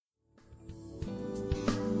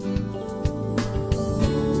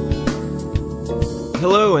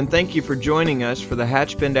Hello, and thank you for joining us for the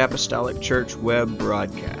Hatchbend Apostolic Church web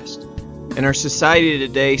broadcast. In our society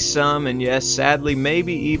today, some, and yes, sadly,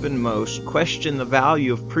 maybe even most, question the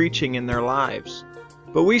value of preaching in their lives.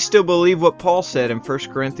 But we still believe what Paul said in 1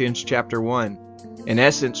 Corinthians chapter 1. In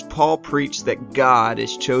essence, Paul preached that God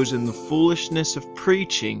has chosen the foolishness of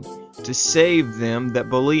preaching to save them that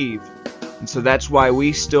believe. And so that's why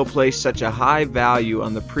we still place such a high value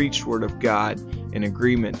on the preached word of God in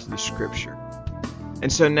agreement to the Scripture.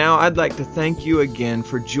 And so now I'd like to thank you again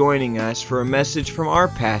for joining us for a message from our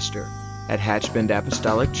pastor at Hatchbend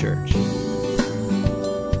Apostolic Church. And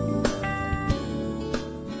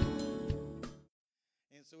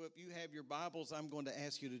so if you have your Bibles, I'm going to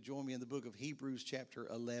ask you to join me in the book of Hebrews chapter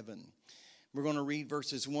 11. We're going to read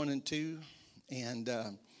verses 1 and 2, and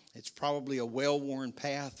it's probably a well-worn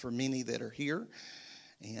path for many that are here.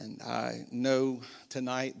 And I know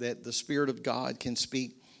tonight that the Spirit of God can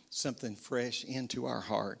speak something fresh into our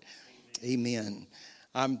heart. Amen.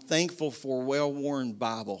 I'm thankful for well-worn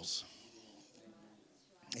Bibles.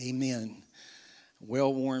 Amen.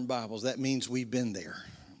 Well-worn Bibles. That means we've been there.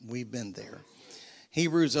 We've been there.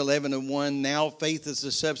 Hebrews 11 and 1. Now faith is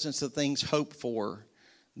the substance of things hoped for,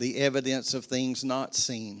 the evidence of things not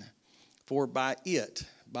seen. For by it,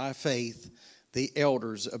 by faith, the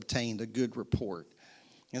elders obtained a good report.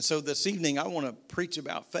 And so this evening I want to preach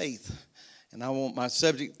about faith. And my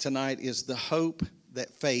subject tonight is the hope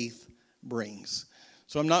that faith brings.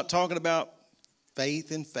 So I'm not talking about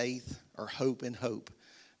faith in faith or hope in hope,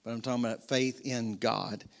 but I'm talking about faith in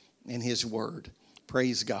God and His Word.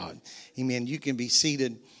 Praise God. Amen. You can be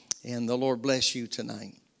seated, and the Lord bless you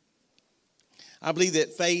tonight. I believe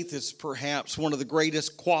that faith is perhaps one of the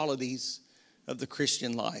greatest qualities of the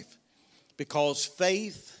Christian life, because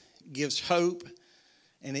faith gives hope,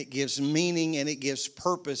 and it gives meaning, and it gives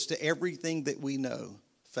purpose to everything that we know,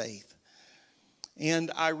 faith.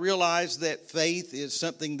 And I realize that faith is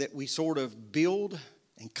something that we sort of build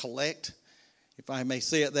and collect, if I may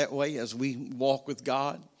say it that way, as we walk with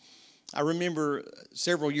God. I remember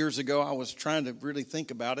several years ago, I was trying to really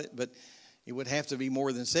think about it, but it would have to be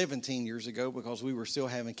more than 17 years ago, because we were still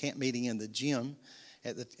having camp meeting in the gym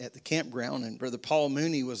at the campground, and Brother Paul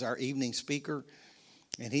Mooney was our evening speaker.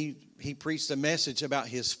 And he preached a message about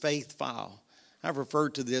his faith file. I've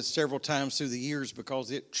referred to this several times through the years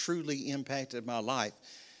because it truly impacted my life.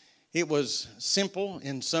 It was simple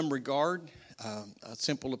in some regard, a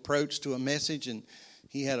simple approach to a message. And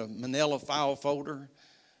he had a manila file folder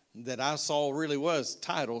that I saw really was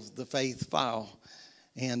titled The Faith File,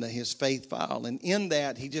 and his faith file. And in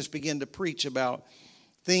that, he just began to preach about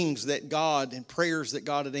things that God and prayers that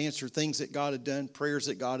God had answered, things that God had done, prayers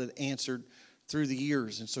that God had answered through the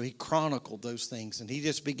years. And so he chronicled those things, and he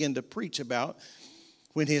just began to preach about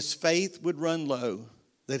when his faith would run low,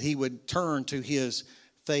 that he would turn to his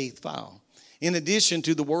faith file. In addition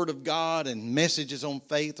to the Word of God and messages on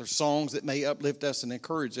faith or songs that may uplift us and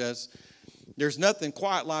encourage us, there's nothing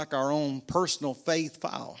quite like our own personal faith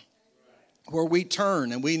file, where we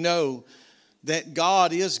turn and we know that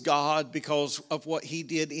God is God because of what He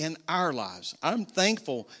did in our lives. I'm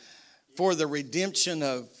thankful for the redemption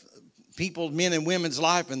of people, men and women's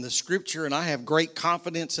life in the Scripture, and I have great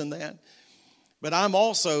confidence in that. But I'm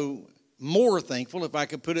also more thankful, if I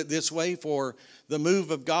could put it this way, for the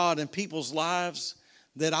move of God in people's lives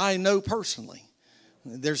that I know personally.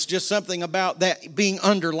 There's just something about that being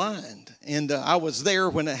underlined. And I was there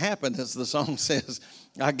when it happened, as the song says.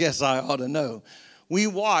 I guess I ought to know. We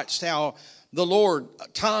watched how the Lord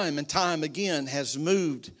time and time again has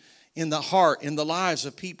moved in the heart, in the lives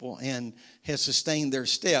of people, and has sustained their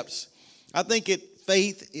steps. I think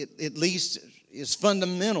faith at least is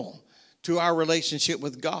fundamental to our relationship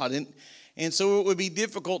with God. And so it would be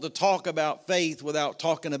difficult to talk about faith without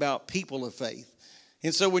talking about people of faith.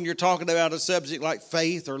 And so when you're talking about a subject like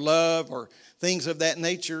faith or love or things of that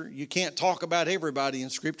nature, you can't talk about everybody in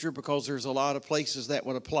Scripture, because there's a lot of places that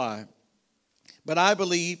would apply. But I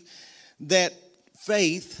believe that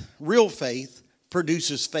faith, real faith,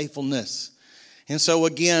 produces faithfulness. And so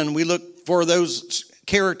again, we look for those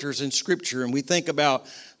characters in Scripture, and we think about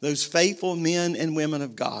those faithful men and women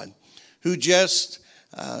of God who just,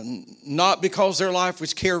 not because their life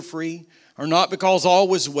was carefree or not because all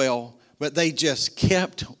was well, but they just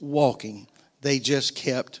kept walking. They just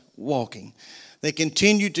kept walking. They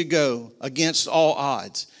continued to go against all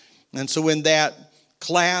odds. And so in that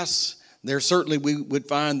class, there certainly we would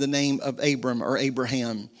find the name of Abram or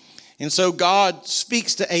Abraham. And so God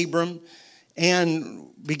speaks to Abram and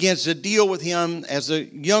begins to deal with him as a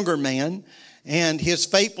younger man, and his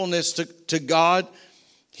faithfulness to God,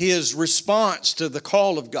 his response to the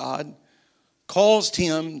call of God, caused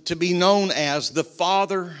him to be known as the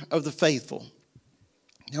father of the faithful.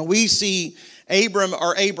 Now we see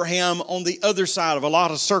Abraham on the other side of a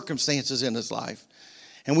lot of circumstances in his life.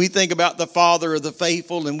 And we think about the father of the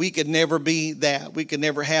faithful, and we could never be that. We could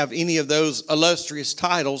never have any of those illustrious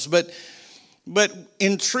titles. But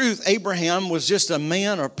in truth, Abraham was just a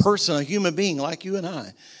man, a person, a human being like you and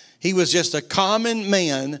I. He was just a common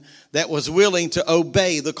man that was willing to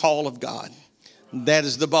obey the call of God. That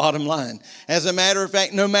is the bottom line. As a matter of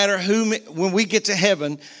fact, no matter who, when we get to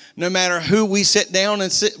heaven, no matter who we sit down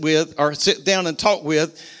and talk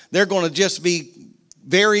with, they're going to just be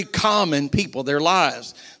very common people, their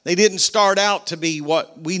lives. They didn't start out to be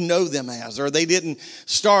what we know them as, or they didn't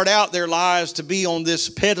start out their lives to be on this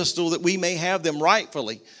pedestal that we may have them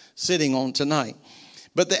rightfully sitting on tonight.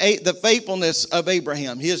 But the faithfulness of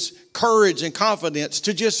Abraham, his courage and confidence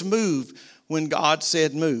to just move when God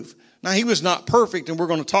said move. Now, he was not perfect, and we're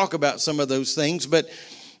going to talk about some of those things, but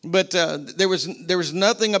there was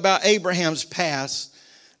nothing about Abraham's past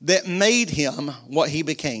that made him what he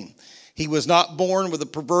became. He was not born with a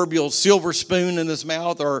proverbial silver spoon in his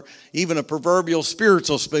mouth or even a proverbial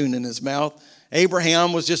spiritual spoon in his mouth.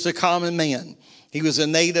 Abraham was just a common man. He was a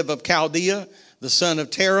native of Chaldea, the son of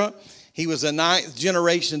Terah. He was a 9th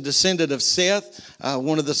generation descendant of Seth,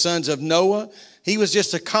 one of the sons of Noah. He was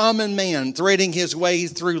just a common man threading his way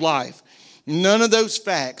through life. None of those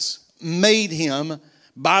facts made him,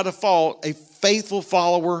 by default, a faithful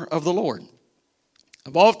follower of the Lord.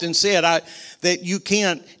 I've often said that you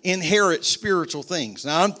can't inherit spiritual things.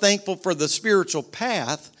 Now, I'm thankful for the spiritual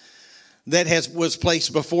path that was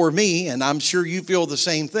placed before me, and I'm sure you feel the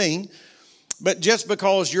same thing. But just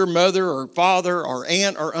because your mother or father or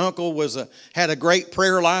aunt or uncle had a great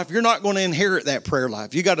prayer life, you're not going to inherit that prayer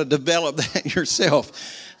life. You got to develop that yourself.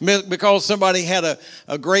 Because somebody had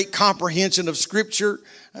a great comprehension of Scripture,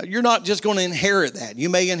 you're not just going to inherit that. You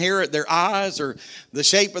may inherit their eyes or the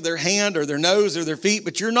shape of their hand or their nose or their feet,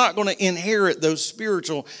 but you're not going to inherit those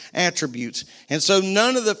spiritual attributes. And so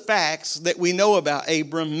none of the facts that we know about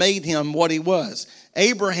Abram made him what he was.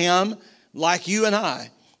 Abraham, like you and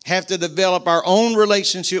I, have to develop our own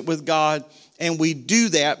relationship with God, and we do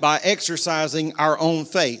that by exercising our own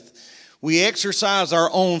faith. We exercise our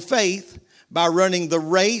own faith by running the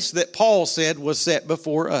race that Paul said was set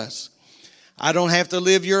before us. I don't have to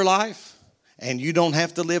live your life, and you don't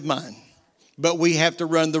have to live mine. But we have to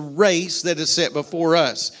run the race that is set before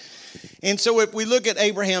us. And so if we look at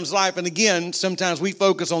Abraham's life, and again, sometimes we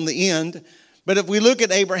focus on the end, but if we look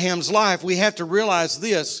at Abraham's life, we have to realize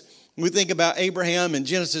this. We think about Abraham in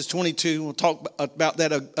Genesis 22. We'll talk about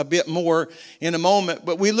that a bit more in a moment.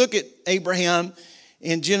 But we look at Abraham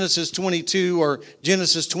in Genesis 22 or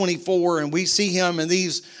Genesis 24, and we see him in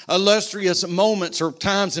these illustrious moments or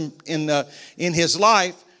times in his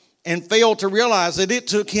life, and fail to realize that it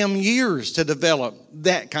took him years to develop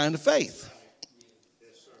that kind of faith.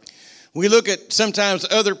 We look at sometimes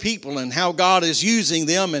other people and how God is using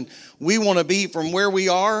them, and we want to be from where we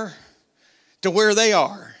are to where they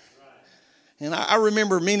are. And I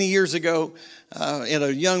remember many years ago at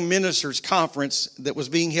a young ministers conference that was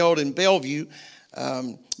being held in Bellevue,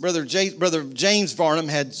 Brother James Varnum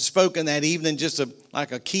had spoken that evening, just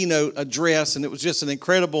like a keynote address, and it was just an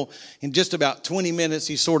incredible, in just about 20 minutes,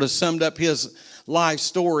 he sort of summed up his life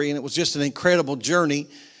story, and it was just an incredible journey.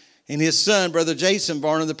 And his son, Brother Jason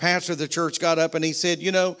Varnum, the pastor of the church, got up and he said,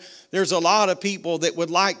 you know, there's a lot of people that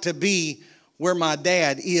would like to be where my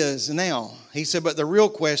dad is now. He said, but the real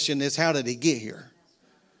question is, how did he get here?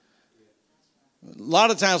 A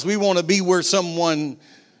lot of times we want to be where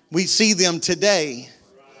we see them today,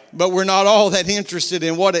 but we're not all that interested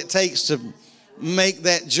in what it takes to make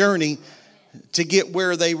that journey to get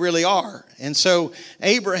where they really are. And so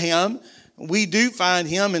Abraham, we do find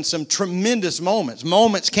him in some tremendous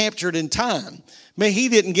moments captured in time. But he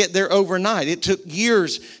didn't get there overnight. It took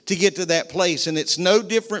years to get to that place. And it's no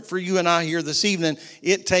different for you and I here this evening.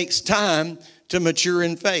 It takes time to mature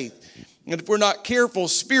in faith. And if we're not careful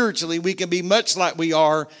spiritually, we can be much like we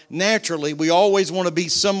are naturally. We always want to be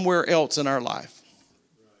somewhere else in our life.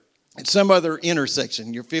 At some other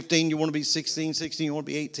intersection. You're 15, you want to be 16. 16, you want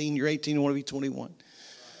to be 18. You're 18, you want to be 21.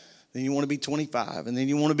 Then you want to be 25. And then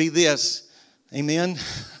you want to be this. Amen.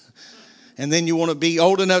 And then you want to be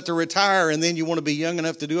old enough to retire, and then you want to be young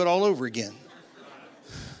enough to do it all over again.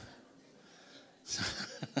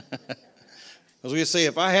 As we say,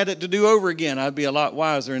 if I had it to do over again, I'd be a lot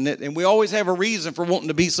wiser. And we always have a reason for wanting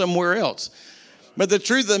to be somewhere else. But the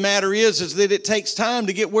truth of the matter is that it takes time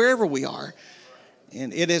to get wherever we are.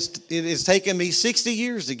 And it has taken me 60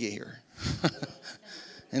 years to get here.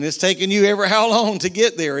 And it's taken you ever how long to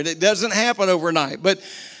get there. And it doesn't happen overnight. But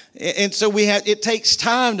And so it takes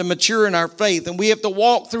time to mature in our faith, and we have to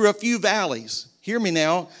walk through a few valleys, hear me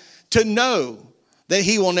now, to know that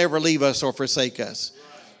he will never leave us or forsake us.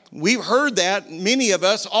 We've heard that, many of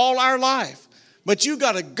us, all our life. But you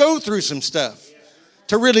got to go through some stuff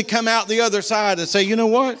to really come out the other side and say, you know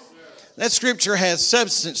what? That scripture has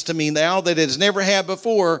substance to me now that it has never had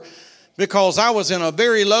before, because I was in a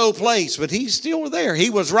very low place, but he's still there. He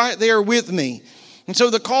was right there with me. And so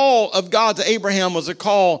the call of God to Abraham was a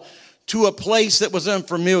call to a place that was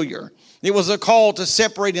unfamiliar. It was a call to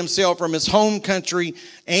separate himself from his home country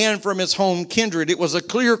and from his home kindred. It was a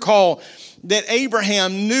clear call that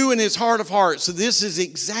Abraham knew in his heart of hearts, so this is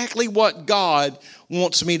exactly what God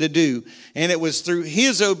wants me to do. And it was through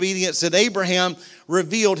his obedience that Abraham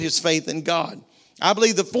revealed his faith in God. I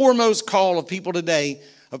believe the foremost call of people today,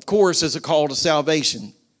 of course, is a call to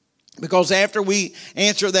salvation. Because after we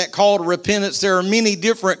answer that call to repentance, there are many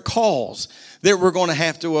different calls that we're going to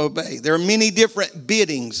have to obey. There are many different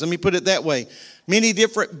biddings. Let me put it that way. Many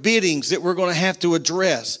different biddings that we're going to have to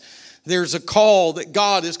address. There's a call that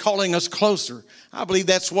God is calling us closer. I believe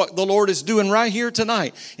that's what the Lord is doing right here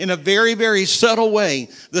tonight. In a very, very subtle way,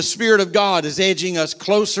 the Spirit of God is edging us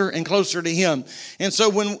closer and closer to him. And so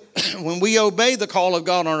when we obey the call of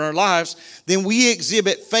God on our lives, then we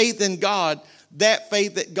exhibit faith in God, that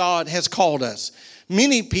faith that God has called us.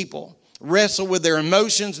 Many people wrestle with their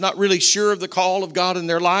emotions, not really sure of the call of God in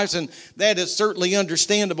their lives, and that is certainly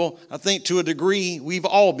understandable. I think to a degree we've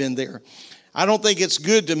all been there. I don't think it's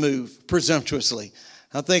good to move presumptuously.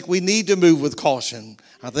 I think we need to move with caution.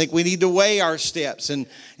 I think we need to weigh our steps and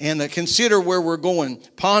consider where we're going.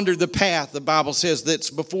 Ponder the path, the Bible says, that's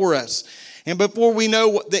before us. And before we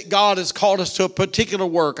know that God has called us to a particular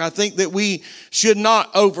work, I think that we should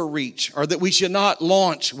not overreach or that we should not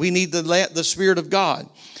launch. We need to let the Spirit of God.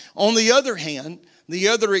 On the other hand, the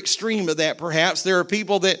other extreme of that perhaps, there are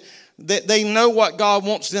people that they know what God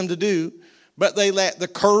wants them to do, but they lack the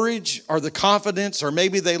courage or the confidence, or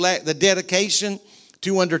maybe they lack the dedication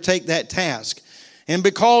to undertake that task. And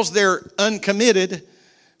because they're uncommitted,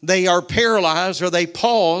 they are paralyzed, or they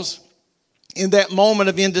pause in that moment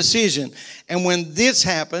of indecision. And when this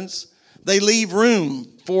happens, they leave room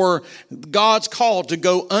for God's call to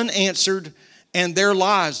go unanswered and their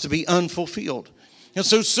lives to be unfulfilled. And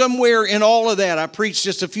so somewhere in all of that, I preached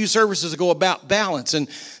just a few services ago about balance and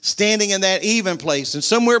standing in that even place. And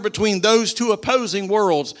somewhere between those two opposing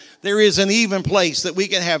worlds, there is an even place that we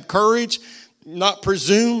can have courage, not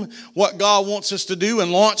presume what God wants us to do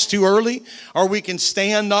and launch too early, or we can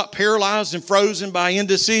stand not paralyzed and frozen by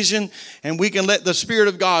indecision, and we can let the Spirit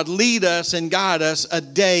of God lead us and guide us a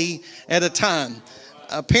day at a time.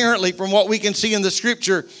 Apparently, from what we can see in the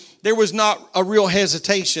scripture, there was not a real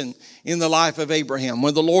hesitation in the life of Abraham.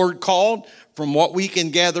 When the Lord called, from what we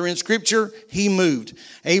can gather in scripture, he moved.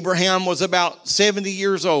 Abraham was about 70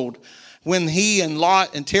 years old when he and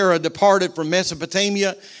Lot and Terah departed from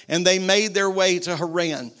Mesopotamia, and they made their way to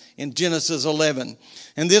Haran in Genesis 11.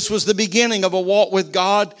 And this was the beginning of a walk with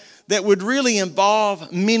God that would really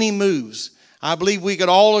involve many moves. I believe we could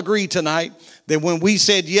all agree tonight that when we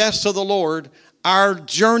said yes to the Lord, our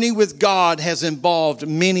journey with God has involved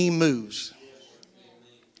many moves.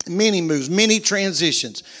 Many moves, many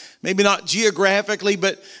transitions. Maybe not geographically,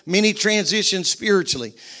 but many transitions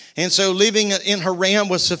spiritually. And so living in Haran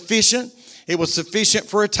was sufficient. It was sufficient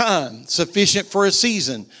for a time, sufficient for a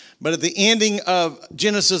season. But at the ending of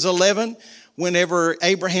Genesis 11, whenever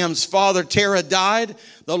Abraham's father Terah died,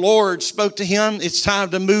 the Lord spoke to him, it's time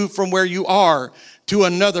to move from where you are to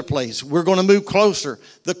another place. We're going to move closer.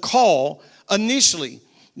 The call initially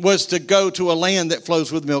was to go to a land that flows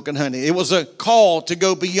with milk and honey. It was a call to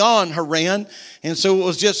go beyond Haran. And so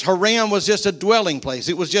Haran was just a dwelling place.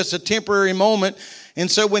 It was just a temporary moment. And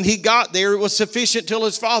so when he got there, it was sufficient till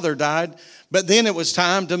his father died. But then it was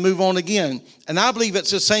time to move on again. And I believe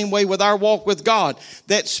it's the same way with our walk with God.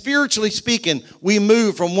 That spiritually speaking, we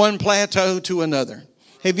move from one plateau to another.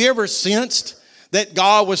 Have you ever sensed that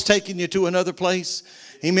God was taking you to another place?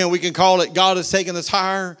 Amen. We can call it God is taking us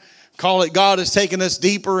higher. Call it God has taken us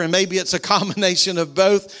deeper, and maybe it's a combination of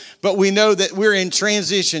both. But we know that we're in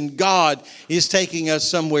transition. God is taking us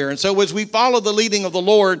somewhere. And so as we follow the leading of the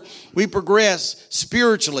Lord, we progress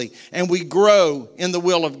spiritually and we grow in the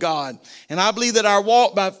will of God. And I believe that our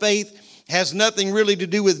walk by faith has nothing really to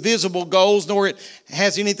do with visible goals, nor it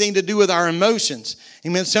has anything to do with our emotions.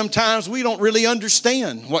 Amen. Sometimes we don't really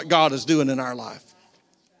understand what God is doing in our life.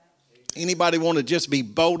 Anybody want to just be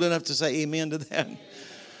bold enough to say amen to that?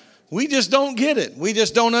 We just don't get it. We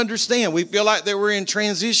just don't understand. We feel like that we're in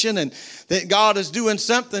transition and that God is doing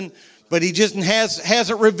something, But he just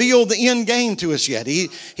hasn't revealed the end game to us yet. He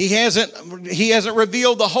hasn't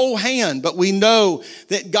revealed the whole hand, but we know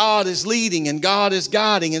that God is leading and God is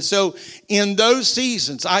guiding. And so in those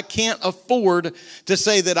seasons, I can't afford to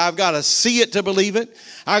say that I've got to see it to believe it.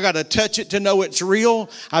 I got to touch it to know it's real.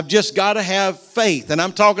 I've just got to have faith. And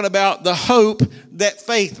I'm talking about the hope that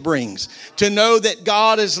faith brings. To know that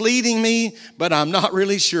God is leading me, but I'm not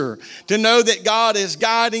really sure. To know that God is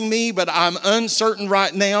guiding me, but I'm uncertain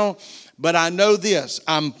right now. But I know this,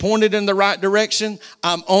 I'm pointed in the right direction.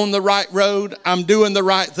 I'm on the right road. I'm doing the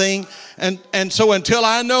right thing. And so until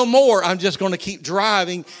I know more, I'm just going to keep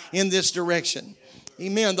driving in this direction.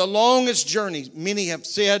 Amen. The longest journey, many have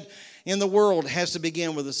said, in the world has to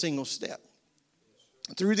begin with a single step.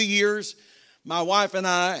 Through the years, my wife and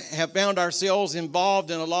I have found ourselves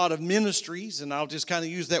involved in a lot of ministries, and I'll just kind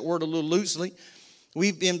of use that word a little loosely.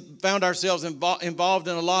 We've found ourselves involved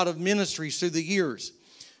in a lot of ministries through the years.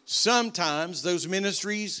 Sometimes those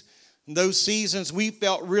ministries, those seasons we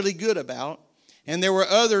felt really good about. And there were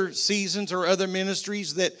other seasons or other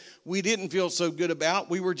ministries that we didn't feel so good about.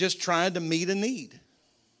 We were just trying to meet a need.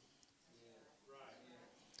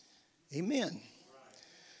 Amen.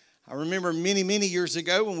 I remember many, many years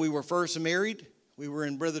ago when we were first married, we were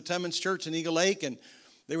in Brother Tumman's church in Eagle Lake, and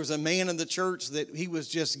there was a man in the church that he was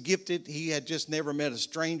just gifted. He had just never met a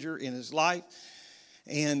stranger in his life.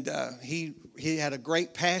 And he had a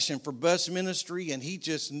great passion for bus ministry, and he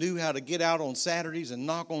just knew how to get out on Saturdays and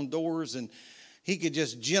knock on doors, and he could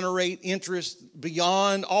just generate interest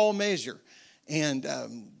beyond all measure. And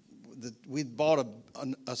we'd bought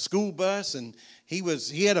a school bus, and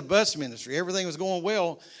he had a bus ministry. Everything was going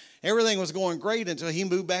well. Everything was going great until he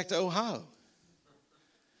moved back to Ohio.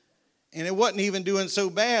 And it wasn't even doing so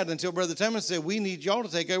bad until Brother Thomas said, we need y'all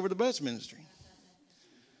to take over the bus ministry.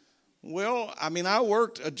 Well, I mean, I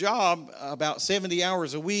worked a job about 70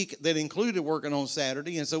 hours a week that included working on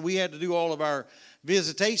Saturday. And so we had to do all of our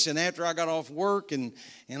visitation after I got off work and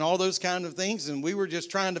all those kind of things. And we were just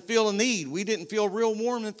trying to fill a need. We didn't feel real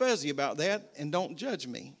warm and fuzzy about that. And don't judge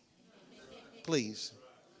me, please.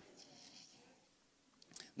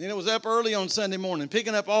 Then it was up early on Sunday morning,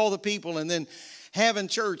 picking up all the people and then having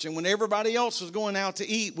church. And when everybody else was going out to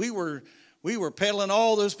eat, we were peddling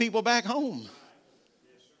all those people back home.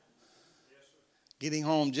 Getting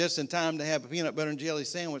home just in time to have a peanut butter and jelly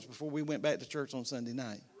sandwich before we went back to church on Sunday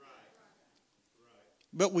night.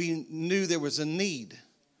 But we knew there was a need.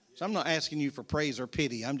 So I'm not asking you for praise or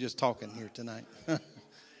pity. I'm just talking here tonight.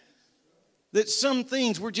 That some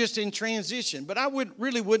things were just in transition. But I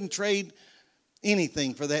wouldn't trade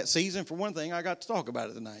anything for that season. For one thing, I got to talk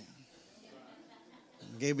about it tonight.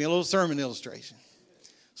 Gave me a little sermon illustration.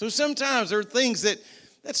 So sometimes there are things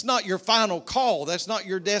that's not your final call. That's not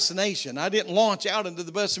your destination. I didn't launch out into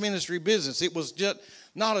the bus ministry business. It was just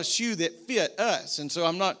not a shoe that fit us. And so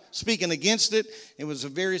I'm not speaking against it. It was a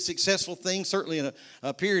very successful thing, certainly in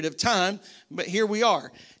a period of time. But here we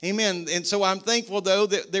are. Amen. And so I'm thankful, though,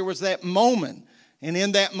 that there was that moment. And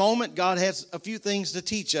in that moment, God has a few things to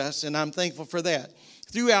teach us, and I'm thankful for that.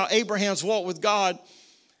 Throughout Abraham's walk with God,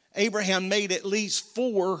 Abraham made at least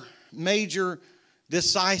 4 major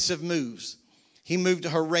decisive moves. He moved to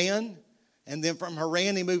Haran, and then from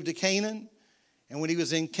Haran he moved to Canaan. And when he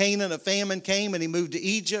was in Canaan, a famine came, and he moved to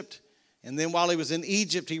Egypt. And then while he was in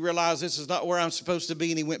Egypt, he realized this is not where I'm supposed to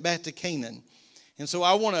be, and he went back to Canaan. And so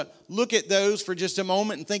I want to look at those for just a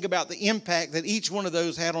moment and think about the impact that each one of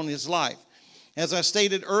those had on his life. As I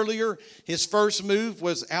stated earlier, his first move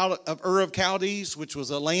was out of Ur of Chaldees, which was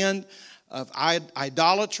a land of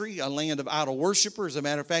idolatry, a land of idol worshipers. As a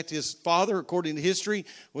matter of fact, his father, according to history,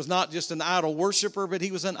 was not just an idol worshiper, but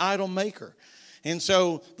he was an idol maker. And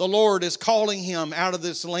so the Lord is calling him out of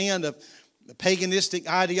this land of paganistic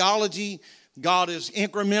ideology. God is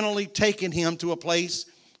incrementally taking him to a place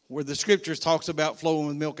where the scriptures talks about flowing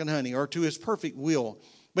with milk and honey, or to his perfect will.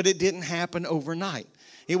 But it didn't happen overnight.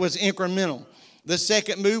 It was incremental. The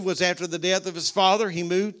second move was after the death of his father. He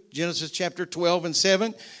moved, Genesis chapter 12 and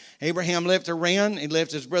 7. Abraham left Haran. He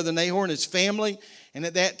left his brother Nahor and his family. And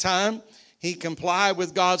at that time, he complied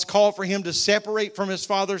with God's call for him to separate from his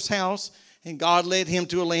father's house. And God led him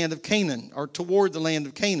to a land of Canaan, or toward the land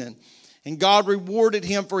of Canaan. And God rewarded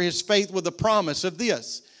him for his faith with a promise of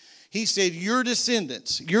this. He said, your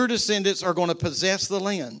descendants are going to possess the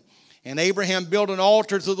land. And Abraham built an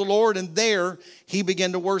altar to the Lord, and there he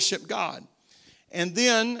began to worship God. And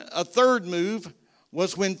then a third move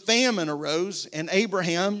was when famine arose, and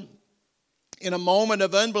Abraham, in a moment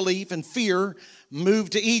of unbelief and fear,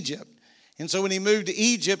 moved to Egypt. And so when he moved to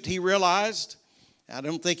Egypt, he realized, I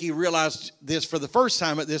don't think he realized this for the first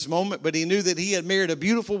time at this moment, but he knew that he had married a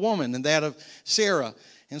beautiful woman, and that of Sarah.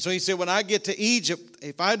 And so he said, when I get to Egypt,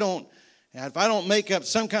 if I don't make up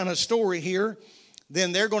some kind of story here,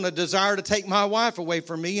 then they're going to desire to take my wife away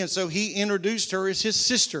from me. And so he introduced her as his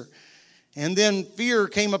sister. And then fear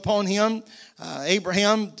came upon him,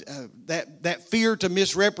 Abraham, that fear to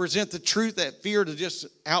misrepresent the truth, that fear to just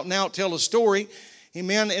out and out tell a story.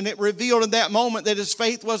 Amen. And it revealed in that moment that his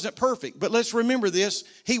faith wasn't perfect. But let's remember this.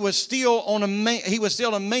 He was still a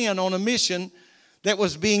man on a mission that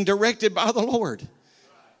was being directed by the Lord.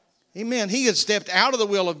 Amen. He had stepped out of the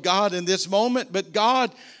will of God in this moment, but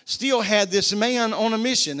God still had this man on a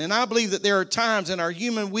mission. And I believe that there are times in our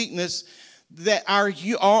human weakness that our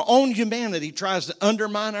own humanity tries to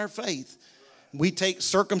undermine our faith. We take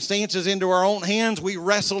circumstances into our own hands. We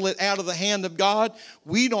wrestle it out of the hand of God.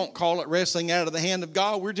 We don't call it wrestling out of the hand of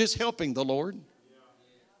God. We're just helping the Lord.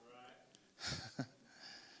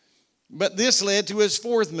 But this led to his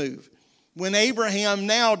fourth move. When Abraham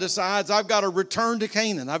now decides, I've got to return to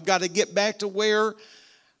Canaan. I've got to get back to where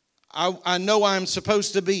I know I'm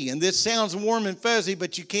supposed to be. And this sounds warm and fuzzy,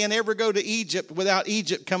 but you can't ever go to Egypt without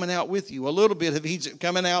Egypt coming out with you. A little bit of Egypt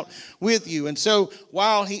coming out with you. And so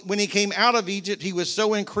when he came out of Egypt, he was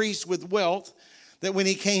so increased with wealth that when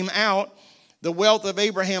he came out, the wealth of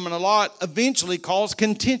Abraham and Lot eventually caused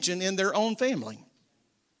contention in their own family.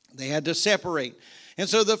 They had to separate. And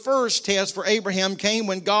so the first test for Abraham came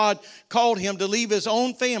when God called him to leave his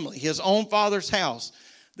own family, his own father's house.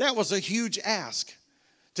 That was a huge ask.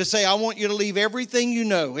 To say, I want you to leave everything you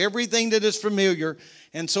know, everything that is familiar.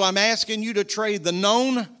 And so I'm asking you to trade the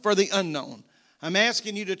known for the unknown. I'm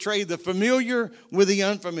asking you to trade the familiar with the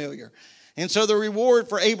unfamiliar. And so the reward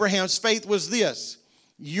for Abraham's faith was this.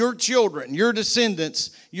 Your children, your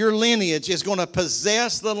descendants, your lineage is going to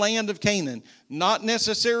possess the land of Canaan. Not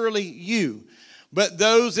necessarily you, but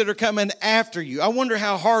those that are coming after you. I wonder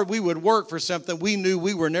how hard we would work for something we knew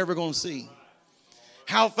we were never going to see.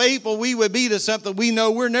 How faithful we would be to something we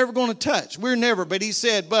know we're never going to touch. But he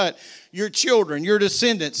said, but your children, your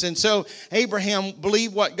descendants. And so Abraham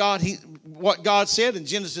believed what God said in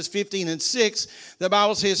Genesis 15:6. The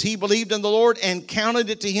Bible says he believed in the Lord and counted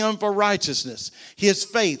it to him for righteousness. His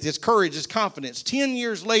faith, his courage, his confidence. 10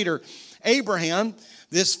 years later, Abraham,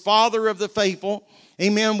 this father of the faithful,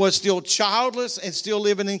 amen, was still childless and still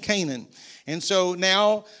living in Canaan. And so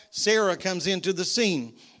now Sarah comes into the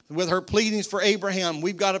scene with her pleadings for Abraham.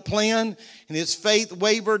 We've got a plan, and his faith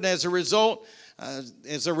wavered. And as a result,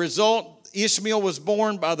 Ishmael was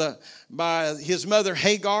born by his mother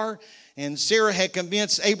Hagar. And Sarah had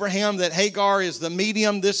convinced Abraham that Hagar is the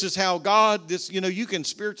medium. This is how God, you can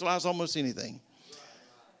spiritualize almost anything.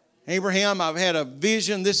 Abraham, I've had a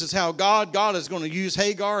vision. This is how God is going to use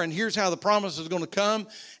Hagar, and here's how the promise is going to come.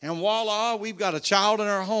 And voila, we've got a child in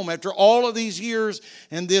our home after all of these years,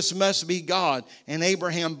 and this must be God. And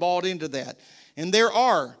Abraham bought into that. And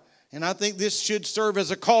and I think this should serve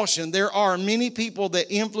as a caution, there are many people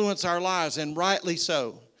that influence our lives, and rightly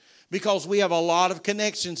so, because we have a lot of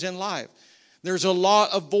connections in life. There's a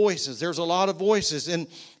lot of voices.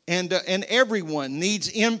 And everyone needs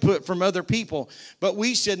input from other people. But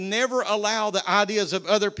we should never allow the ideas of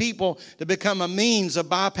other people to become a means of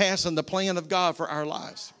bypassing the plan of God for our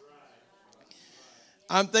lives.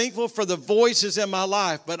 I'm thankful for the voices in my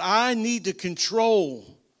life, but I need to control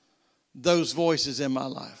those voices in my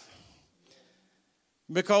life.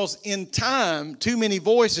 Because in time, too many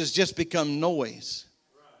voices just become noise.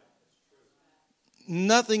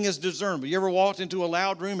 Nothing is discernible. You ever walked into a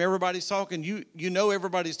loud room, everybody's talking, you know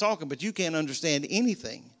everybody's talking, but you can't understand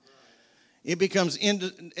anything. It becomes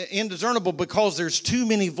indiscernible because there's too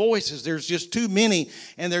many voices. There's just too many,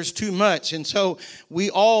 and there's too much. And so we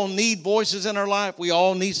all need voices in our life. We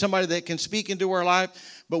all need somebody that can speak into our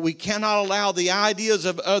life, but we cannot allow the ideas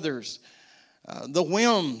of others, the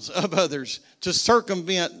whims of others, to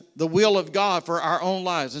circumvent the will of God for our own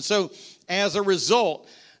lives. And so as a result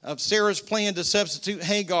of Sarah's plan to substitute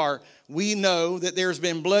Hagar, we know that there's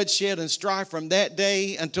been bloodshed and strife from that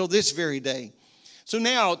day until this very day. So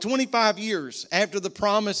now, 25 years after the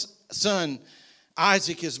promised son,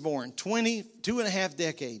 Isaac is born, 2.5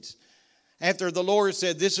 decades after the Lord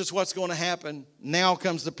said, this is what's going to happen, now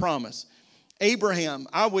comes the promise. Abraham,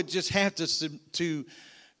 I would just have to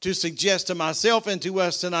suggest to myself and to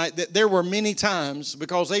us tonight that there were many times,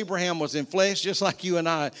 because Abraham was in flesh just like you and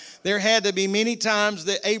I, there had to be many times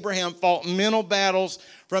that Abraham fought mental battles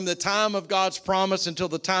from the time of God's promise until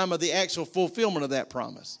the time of the actual fulfillment of that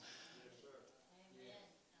promise.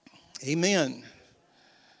 Amen.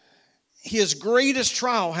 His greatest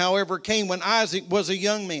trial, however, came when Isaac was a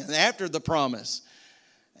young man after the promise.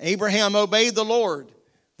 Abraham obeyed the Lord.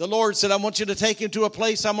 The Lord said, I want you to take him to a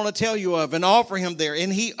place I'm going to tell you of and offer him there.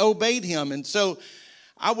 And he obeyed him. And so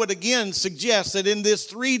I would again suggest that in this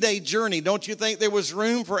 3-day journey, don't you think there was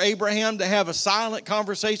room for Abraham to have a silent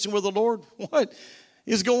conversation with the Lord? What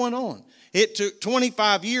is going on? It took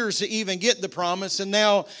 25 years to even get the promise, and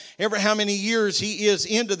now ever how many years he is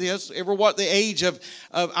into this, ever what the age of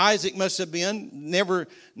Isaac must have been.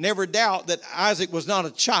 Never doubt that Isaac was not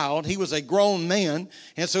a child. He was a grown man.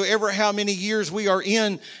 And so ever how many years we are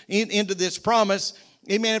into this promise,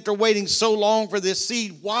 amen, after waiting so long for this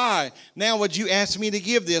seed, why now would you ask me to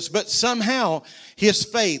give this? But somehow his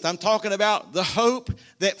faith, I'm talking about the hope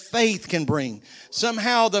that faith can bring.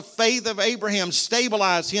 Somehow the faith of Abraham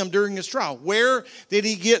stabilized him during his trial. Where did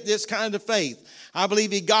he get this kind of faith? I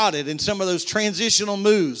believe he got it in some of those transitional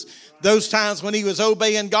moves. Those times when he was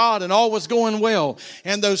obeying God and all was going well.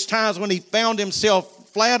 And those times when he found himself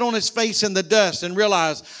flat on his face in the dust and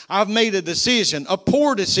realized I've made a decision, a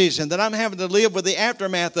poor decision that I'm having to live with the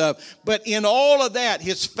aftermath of. But in all of that,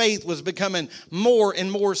 his faith was becoming more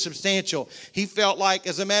and more substantial. He felt like,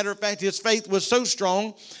 as a matter of fact, his faith was so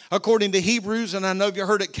strong, according to Hebrews, and I know you've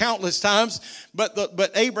heard it countless times,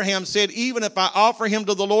 but Abraham said, even if I offer him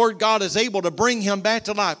to the Lord, God is able to bring him back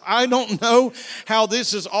to life. I don't know how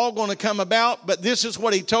this is all going to come about, but this is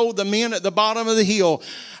what he told the men at the bottom of the hill.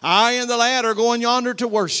 I and the lad are going yonder to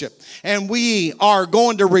worship, and we are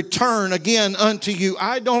going to return again unto you.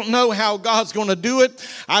 I don't know how God's going to do it.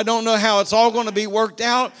 I don't know how it's all going to be worked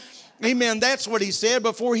out. Amen. That's what he said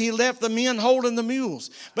before he left the men holding the mules.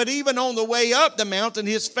 But even on the way up the mountain,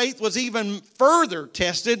 his faith was even further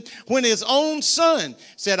tested when his own son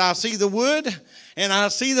said, I see the wood and I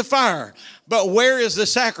see the fire, but where is the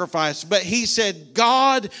sacrifice? But he said,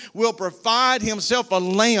 God will provide himself a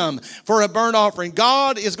lamb for a burnt offering.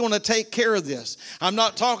 God is going to take care of this. I'm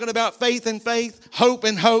not talking about faith and faith, hope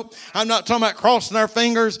and hope. I'm not talking about crossing our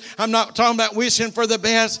fingers. I'm not talking about wishing for the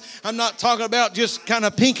best. I'm not talking about just kind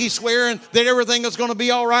of pinky swearing that everything is going to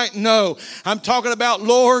be all right. No, I'm talking about,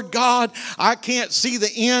 Lord God, I can't see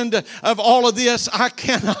the end of all of this. I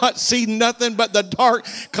cannot see nothing but the dark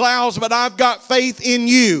clouds, but I've got faith in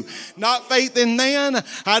you, not faith in man.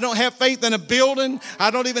 I don't have faith in a building. I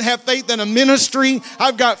don't even have faith in a ministry.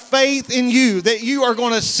 I've got faith in you that you are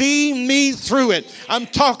going to see me through it. I'm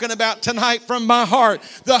talking about tonight from my heart,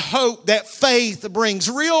 the hope that faith brings,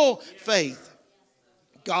 real faith.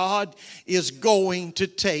 God is going to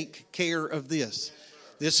take care of this.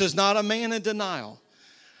 This is not a man in denial.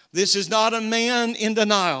 This is not a man in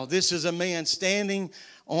denial. This is a man standing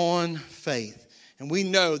on faith. And we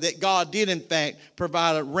know that God did, in fact,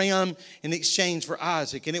 provide a ram in exchange for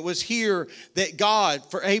Isaac. And it was here that God,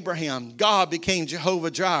 for Abraham, God became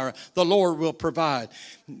Jehovah Jireh. The Lord will provide.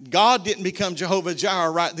 God didn't become Jehovah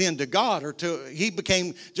Jireh right then to God, he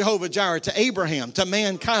became Jehovah Jireh to Abraham, to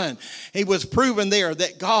mankind. He was proven there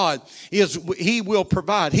that God he will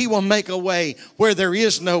provide. He will make a way where there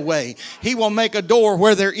is no way. He will make a door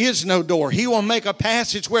where there is no door. He will make a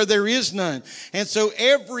passage where there is none. And so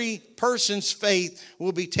every person's faith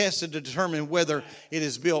will be tested to determine whether it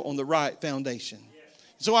is built on the right foundation.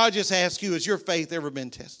 So I just ask you, has your faith ever been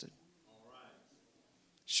tested?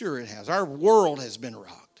 Sure it has. Our world has been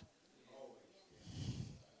rocked.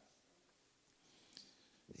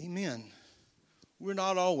 Amen. We're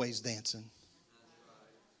not always dancing.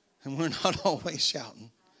 And we're not always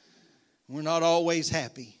shouting. We're not always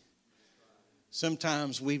happy.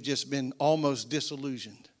 Sometimes we've just been almost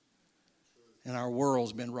disillusioned. And our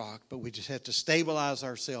world's been rocked. But we just have to stabilize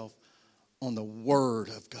ourselves on the Word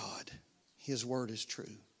of God. His Word is true.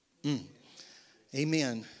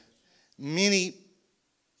 Amen. Many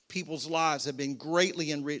people's lives have been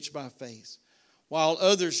greatly enriched by faith, while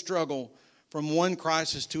others struggle from one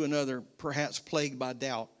crisis to another, perhaps plagued by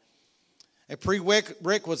doubt. A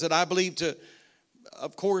prerequisite, I believe, to,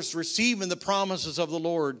 of course, receiving the promises of the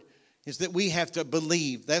Lord is that we have to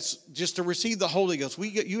believe. That's just to receive the Holy Ghost.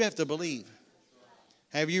 You have to believe.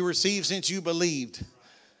 Have you received since you believed?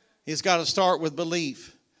 It's got to start with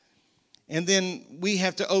belief. And then we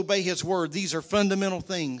have to obey His Word. These are fundamental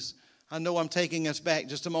things. I know I'm taking us back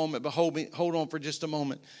just a moment, but hold on for just a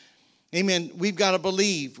moment. Amen. We've got to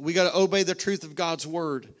believe. We've got to obey the truth of God's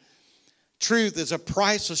Word. Truth is a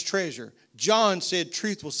priceless treasure. John said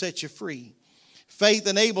truth will set you free. Faith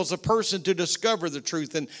enables a person to discover the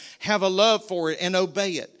truth and have a love for it and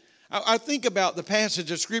obey it. I think about the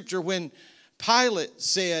passage of Scripture when Pilate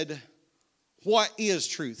said, what is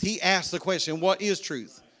truth? He asked the question, what is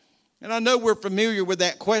truth? And I know we're familiar with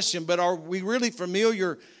that question, but are we really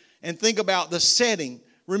familiar and think about the setting?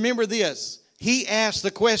 Remember this. He asked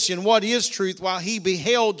the question, what is truth, while he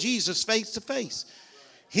beheld Jesus face to face.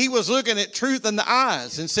 He was looking at truth in the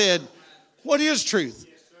eyes and said, what is truth?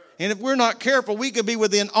 And if we're not careful, we could be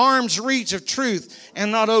within arm's reach of truth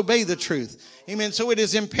and not obey the truth. Amen. So it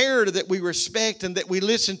is imperative that we respect and that we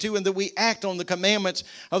listen to and that we act on the commandments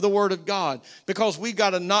of the Word of God. Because we've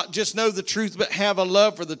got to not just know the truth, but have a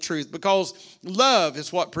love for the truth. Because love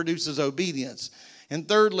is what produces obedience. And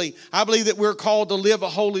thirdly, I believe that we're called to live a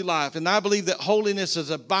holy life. And I believe that holiness is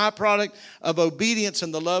a byproduct of obedience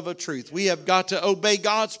and the love of truth. We have got to obey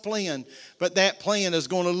God's plan, but that plan is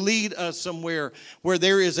going to lead us somewhere where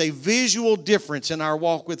there is a visual difference in our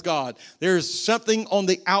walk with God. There is something on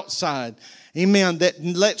the outside, amen, that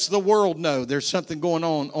lets the world know there's something going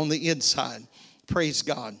on the inside. Praise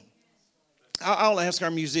God. I'll ask our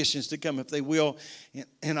musicians to come if they will,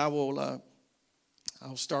 and I'll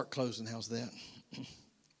start closing. How's that?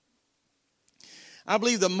 I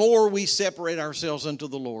believe the more we separate ourselves unto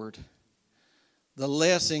the Lord, the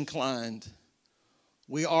less inclined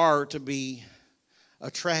we are to be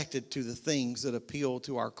attracted to the things that appeal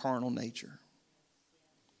to our carnal nature.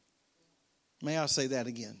 May I say that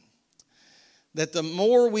again? That the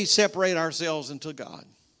more we separate ourselves unto God,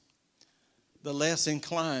 the less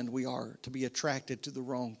inclined we are to be attracted to the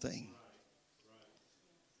wrong thing.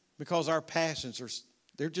 Because our passions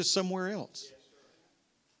they're just somewhere else.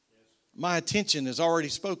 My attention is already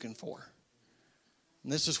spoken for.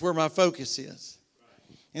 And this is where my focus is.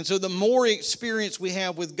 And so the more experience we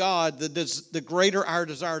have with God, the greater our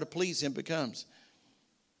desire to please Him becomes.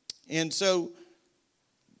 And so,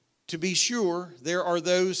 to be sure, there are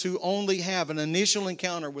those who only have an initial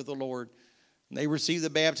encounter with the Lord. And they receive the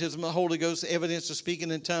baptism of the Holy Ghost, evidence of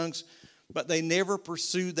speaking in tongues, but they never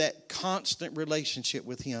pursue that constant relationship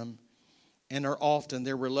with Him. And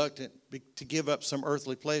they're reluctant to give up some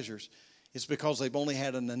earthly pleasures. It's because they've only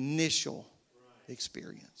had an initial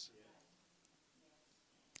experience.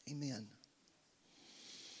 Amen.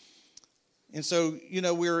 And so,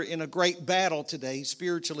 we're in a great battle today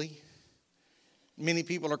spiritually. Many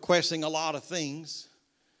people are questioning a lot of things.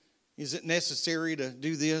 Is it necessary to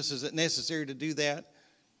do this? Is it necessary to do that?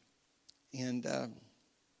 And, to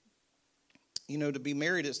be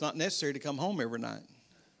married, it's not necessary to come home every night.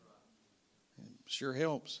 Sure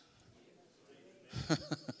helps.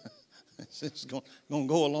 It's going to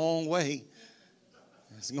go a long way.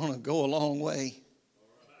 It's going to go a long way.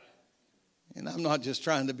 And I'm not just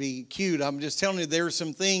trying to be cute. I'm just telling you there are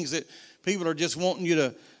some things that people are just wanting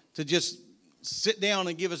you to just sit down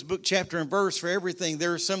and give us book, chapter, and verse for everything.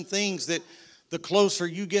 There are some things that the closer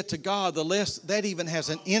you get to God, the less that even has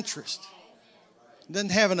an interest. It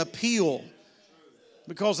doesn't have an appeal.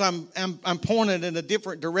 Because I'm pointed in a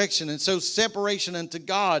different direction. And so separation unto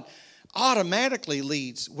God automatically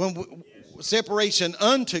leads, separation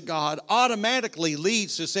unto God automatically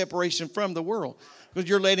leads to separation from the world. Because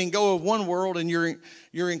you're letting go of one world and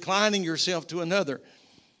you're inclining yourself to another.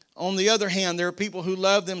 On the other hand, there are people who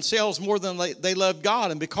love themselves more than they love God.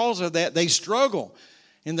 And because of that, they struggle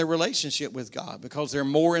in their relationship with God. Because they're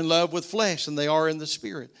more in love with flesh than they are in the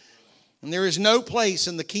Spirit. And there is no place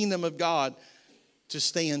in the kingdom of God to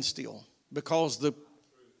stand still, because the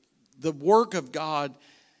work of God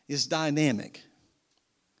is dynamic.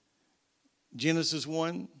 Genesis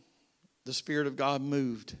 1, the Spirit of God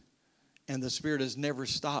moved, and the Spirit has never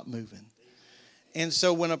stopped moving. And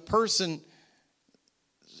so when a person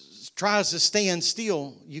tries to stand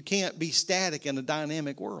still, you can't be static in a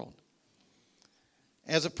dynamic world.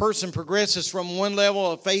 As a person progresses from one level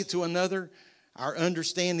of faith to another, our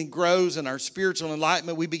understanding grows and our spiritual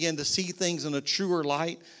enlightenment, we begin to see things in a truer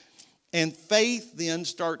light. And faith then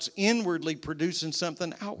starts inwardly producing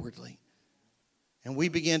something outwardly. And we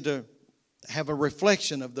begin to have a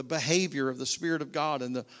reflection of the behavior of the Spirit of God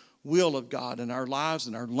and the will of God in our lives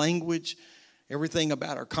and our language, everything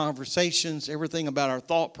about our conversations, everything about our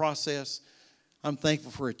thought process. I'm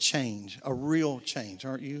thankful for a change, a real change,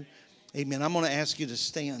 aren't you? Amen. I'm going to ask you to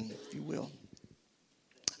stand, if you will.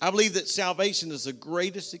 I believe that salvation is the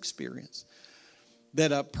greatest experience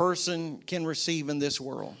that a person can receive in this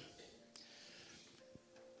world.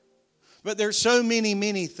 But there's so many,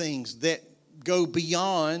 many things that go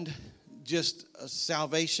beyond just a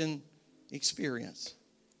salvation experience.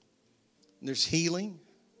 There's healing.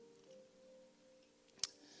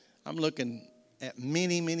 I'm looking at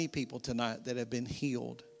many, many people tonight that have been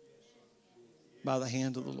healed by the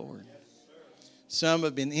hand of the Lord. Some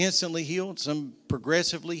have been instantly healed, some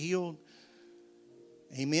progressively healed.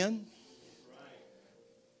 Amen.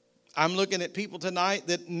 I'm looking at people tonight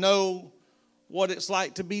that know what it's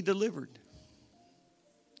like to be delivered.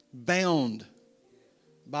 Bound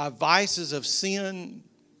by vices of sin.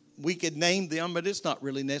 We could name them, but it's not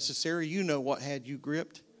really necessary. You know what had you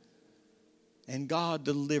gripped. And God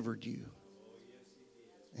delivered you.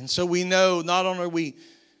 And so we know not only are we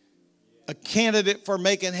a candidate for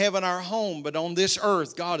making heaven our home, but on this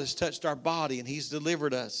earth, God has touched our body and He's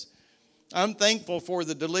delivered us. I'm thankful for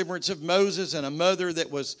the deliverance of Moses and a mother that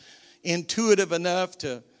was intuitive enough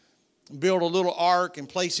to build a little ark and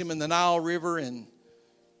place him in the Nile River, and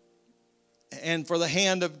for the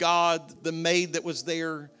hand of God, the maid that was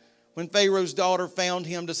there when Pharaoh's daughter found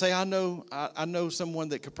him to say, I know someone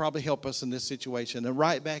that could probably help us in this situation, and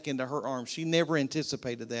right back into her arms. She never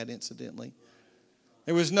anticipated that, incidentally.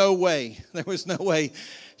 There was no way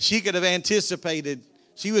she could have anticipated.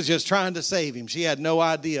 She was just trying to save him. She had no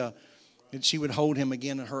idea that she would hold him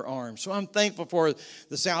again in her arms. So I'm thankful for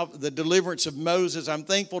the deliverance of Moses. I'm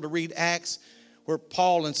thankful to read Acts where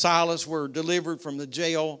Paul and Silas were delivered from the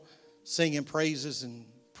jail, singing praises and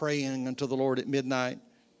praying unto the Lord at midnight.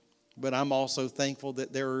 But I'm also thankful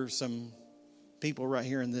that there are some people right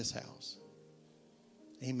here in this house.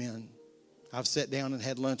 Amen. I've sat down and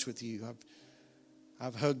had lunch with you.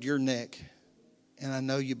 I've hugged your neck, and I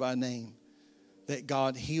know you by name, that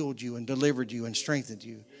God healed you and delivered you and strengthened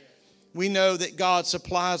you. We know that God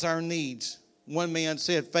supplies our needs. One man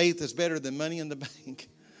said, faith is better than money in the bank.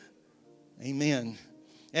 Amen.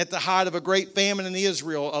 At the height of a great famine in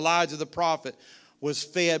Israel, Elijah the prophet was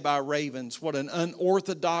fed by ravens. What an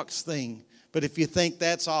unorthodox thing. But if you think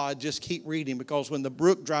that's odd, just keep reading, because when the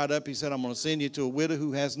brook dried up, he said, I'm going to send you to a widow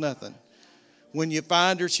who has nothing. When you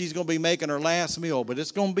find her, she's going to be making her last meal, but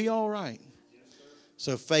it's going to be all right.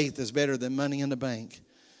 So faith is better than money in the bank.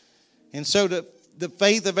 And so the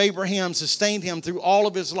faith of Abraham sustained him through all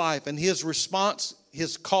of his life, and his response to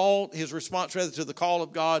the call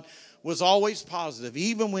of God was always positive.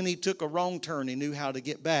 Even when he took a wrong turn, he knew how to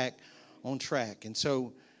get back on track. And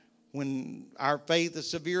so when our faith is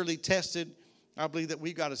severely tested, I believe that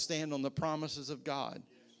we've got to stand on the promises of God.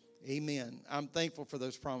 Amen. I'm thankful for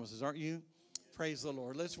those promises, aren't you? Praise the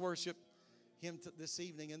Lord. Let's worship Him this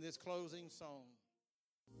evening in this closing song.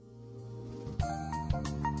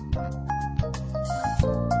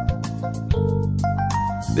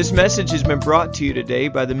 This message has been brought to you today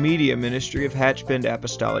by the media ministry of Hatchbend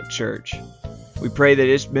Apostolic Church. We pray that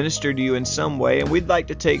it's ministered to you in some way, and we'd like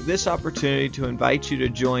to take this opportunity to invite you to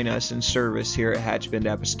join us in service here at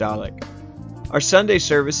Hatchbend Apostolic. Our Sunday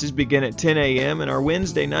services begin at 10 a.m. and our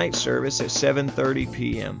Wednesday night service at 7:30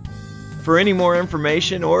 p.m. For any more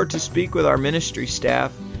information or to speak with our ministry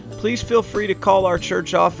staff, please feel free to call our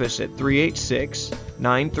church office at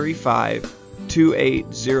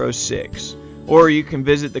 386-935-2806, or you can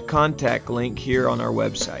visit the contact link here on our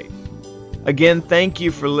website. Again, thank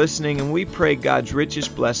you for listening, and we pray God's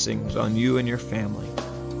richest blessings on you and your family.